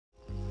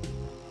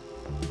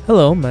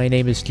Hello, my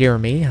name is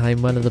Jeremy.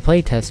 I'm one of the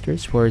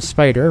playtesters for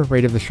Spider,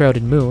 Rite of the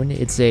Shrouded Moon.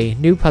 It's a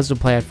new puzzle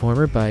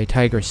platformer by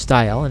Tiger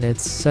Style, and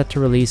it's set to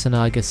release on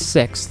August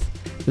 6th.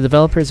 The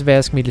developers have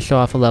asked me to show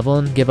off a level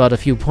and give out a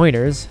few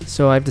pointers,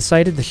 so I've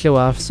decided to show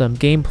off some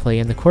gameplay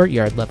in the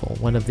Courtyard level,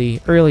 one of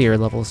the earlier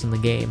levels in the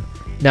game.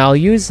 Now I'll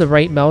use the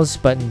right mouse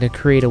button to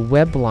create a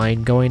web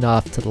line going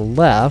off to the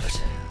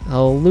left.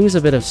 I'll lose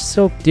a bit of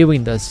silk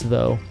doing this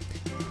though.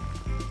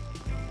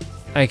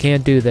 I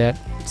can't do that,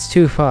 it's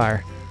too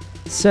far.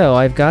 So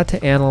I've got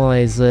to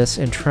analyze this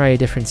and try a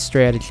different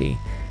strategy.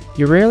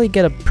 You rarely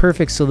get a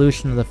perfect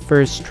solution on the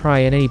first try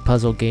in any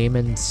puzzle game,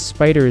 and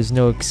Spider is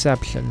no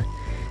exception.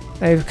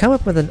 I've come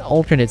up with an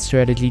alternate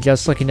strategy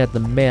just looking at the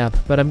map,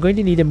 but I'm going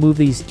to need to move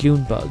these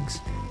June bugs.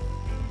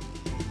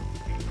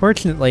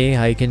 Fortunately,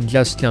 I can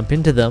just jump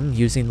into them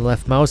using the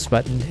left mouse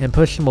button and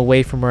push them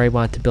away from where I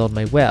want to build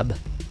my web.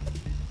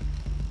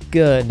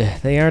 Good,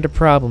 they aren't a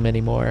problem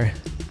anymore.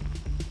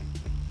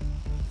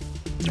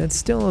 That's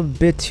still a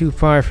bit too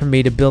far for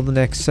me to build the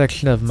next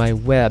section of my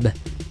web.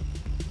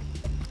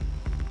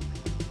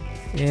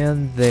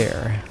 And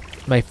there.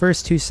 My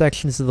first two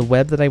sections of the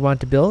web that I want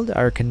to build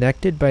are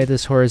connected by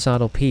this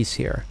horizontal piece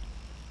here.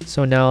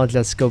 So now I'll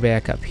just go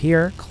back up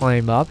here,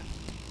 climb up,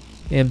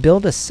 and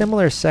build a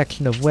similar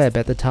section of web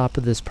at the top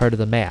of this part of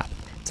the map.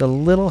 It's a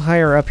little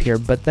higher up here,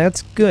 but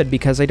that's good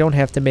because I don't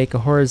have to make a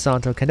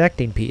horizontal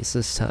connecting piece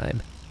this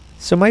time.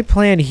 So my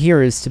plan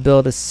here is to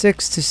build a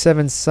 6 to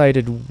 7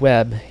 sided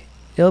web.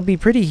 It'll be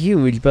pretty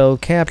huge, but it'll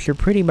capture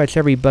pretty much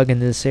every bug in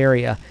this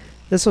area.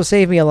 This will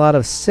save me a lot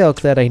of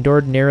silk that I'd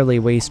ordinarily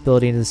waste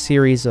building a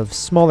series of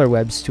smaller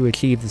webs to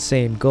achieve the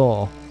same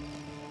goal.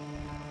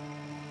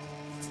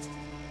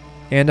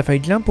 And if I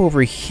jump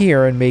over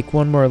here and make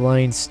one more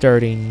line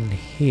starting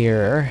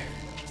here,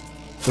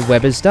 the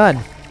web is done.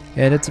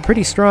 And it's a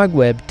pretty strong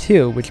web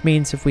too, which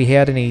means if we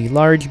had any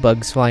large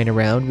bugs flying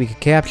around, we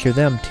could capture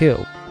them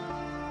too.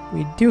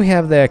 We do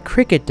have that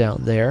cricket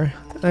down there.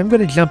 I'm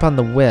going to jump on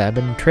the web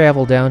and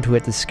travel down to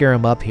it to scare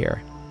him up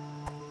here.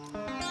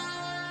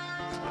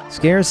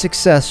 Scare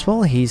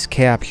successful, he's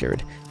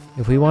captured.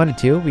 If we wanted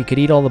to, we could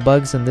eat all the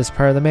bugs in this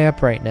part of the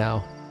map right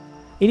now.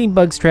 Eating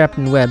bugs trapped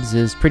in webs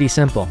is pretty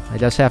simple. I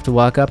just have to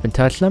walk up and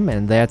touch them,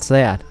 and that's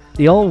that.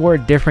 They all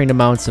award differing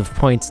amounts of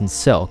points in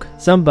silk.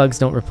 Some bugs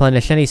don't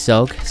replenish any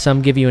silk,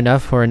 some give you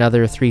enough for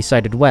another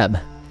 3-sided web.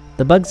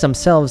 The bugs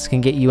themselves can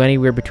get you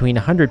anywhere between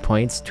 100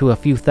 points to a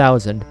few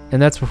thousand,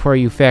 and that's before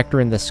you factor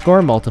in the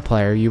score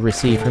multiplier you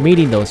receive from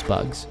eating those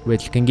bugs,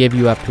 which can give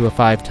you up to a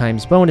 5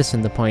 times bonus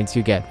in the points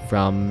you get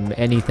from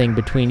anything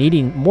between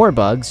eating more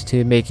bugs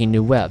to making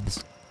new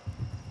webs.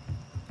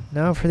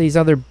 Now for these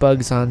other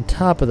bugs on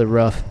top of the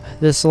roof.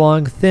 This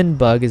long, thin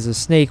bug is a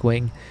snake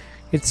wing.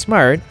 It's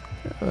smart,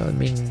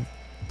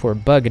 for a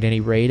bug at any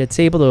rate. It's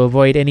able to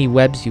avoid any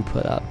webs you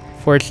put up.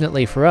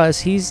 Fortunately for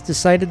us, he's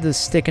decided to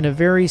stick in a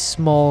very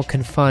small,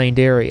 confined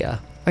area.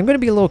 I'm going to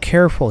be a little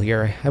careful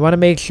here. I want to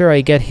make sure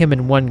I get him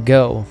in one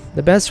go.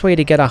 The best way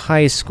to get a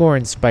high score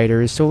in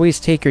Spider is to always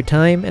take your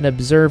time and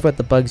observe what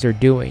the bugs are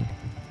doing.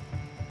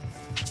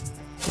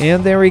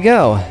 And there we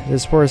go.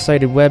 This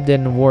 4-sided web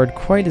didn't award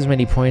quite as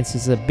many points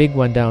as the big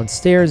one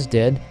downstairs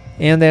did.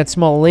 And that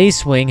small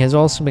lace wing has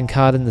also been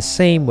caught in the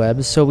same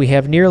web, so we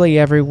have nearly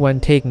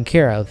everyone taken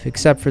care of,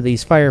 except for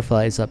these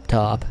fireflies up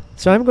top.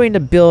 So I'm going to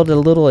build a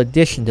little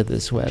addition to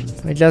this web.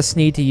 I just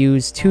need to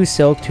use 2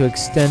 silk to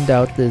extend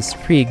out this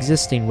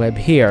pre-existing web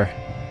here.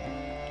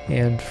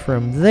 And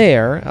from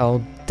there,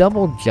 I'll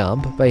double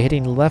jump by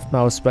hitting the left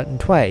mouse button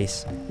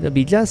twice. It'll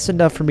be just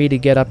enough for me to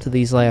get up to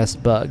these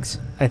last bugs.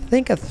 I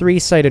think a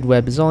 3-sided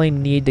web is all I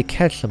need to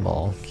catch them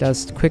all,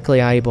 just quickly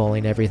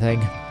eyeballing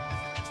everything.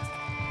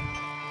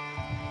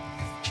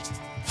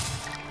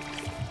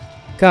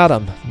 Got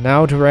him.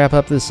 Now to wrap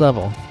up this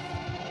level.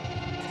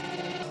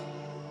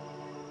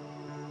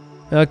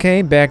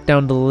 Okay, back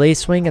down to the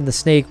lace wing and the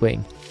snake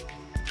wing.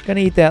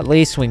 Gonna eat that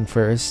lace wing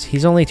first.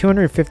 He's only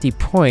 250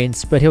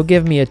 points, but he'll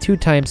give me a 2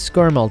 times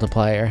score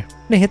multiplier.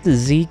 I'm gonna hit the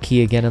Z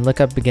key again and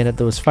look up again at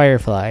those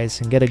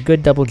fireflies and get a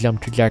good double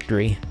jump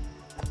trajectory.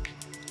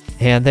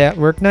 And that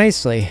worked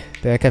nicely.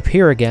 Back up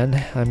here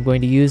again, I'm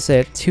going to use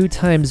that 2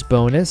 times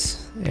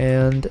bonus,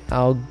 and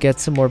I'll get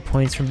some more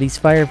points from these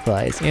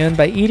fireflies. And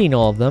by eating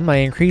all of them, I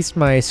increased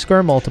my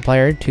score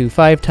multiplier to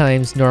 5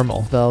 times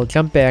normal. So I'll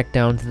jump back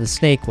down to the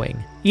snake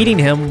wing. Eating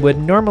him would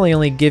normally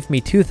only give me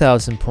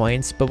 2,000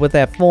 points, but with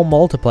that full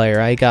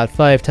multiplier, I got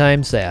 5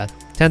 times that.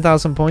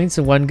 10,000 points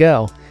in one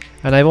go.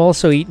 And I've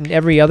also eaten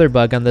every other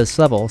bug on this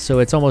level, so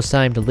it's almost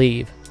time to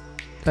leave.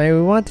 I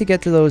want to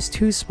get to those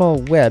 2 small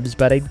webs,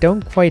 but I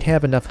don't quite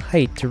have enough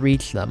height to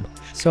reach them.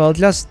 So I'll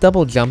just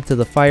double jump to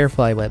the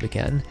firefly web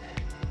again.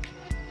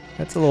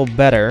 That's a little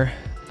better,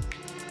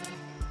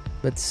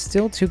 but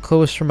still too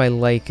close for my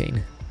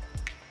liking.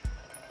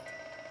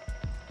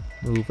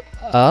 Move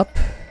up.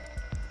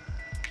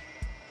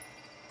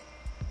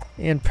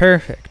 And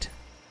perfect.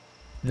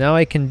 Now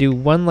I can do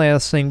one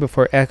last thing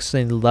before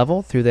exiting the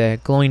level through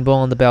that glowing ball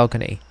on the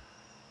balcony.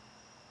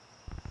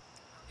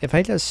 If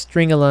I just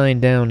string a line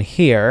down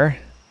here,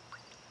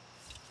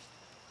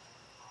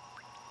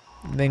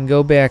 then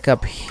go back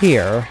up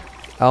here,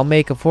 I'll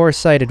make a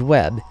 4-sided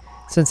web.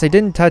 Since I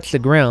didn't touch the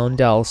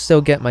ground, I'll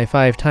still get my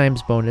 5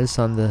 times bonus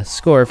on the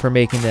score for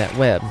making that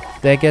web.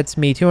 That gets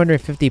me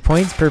 250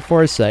 points per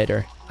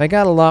 4-sider. I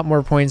got a lot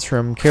more points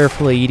from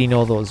carefully eating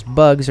all those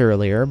bugs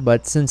earlier,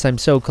 but since I'm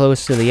so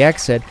close to the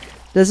exit,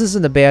 this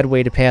isn't a bad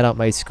way to pad out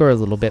my score a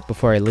little bit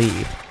before I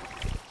leave.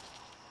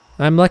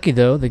 I'm lucky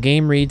though, the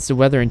game reads the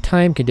weather and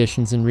time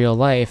conditions in real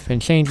life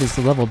and changes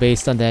the level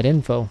based on that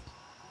info.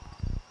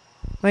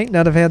 Might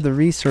not have had the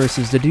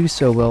resources to do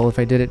so well if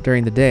I did it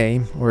during the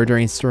day, or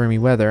during stormy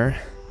weather.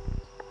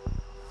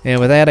 And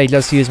with that, I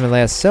just used my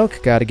last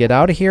silk. Gotta get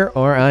out of here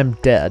or I'm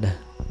dead.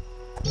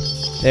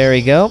 There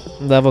we go,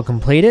 level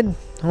completed.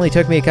 Only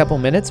took me a couple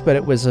minutes, but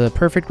it was a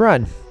perfect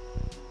run.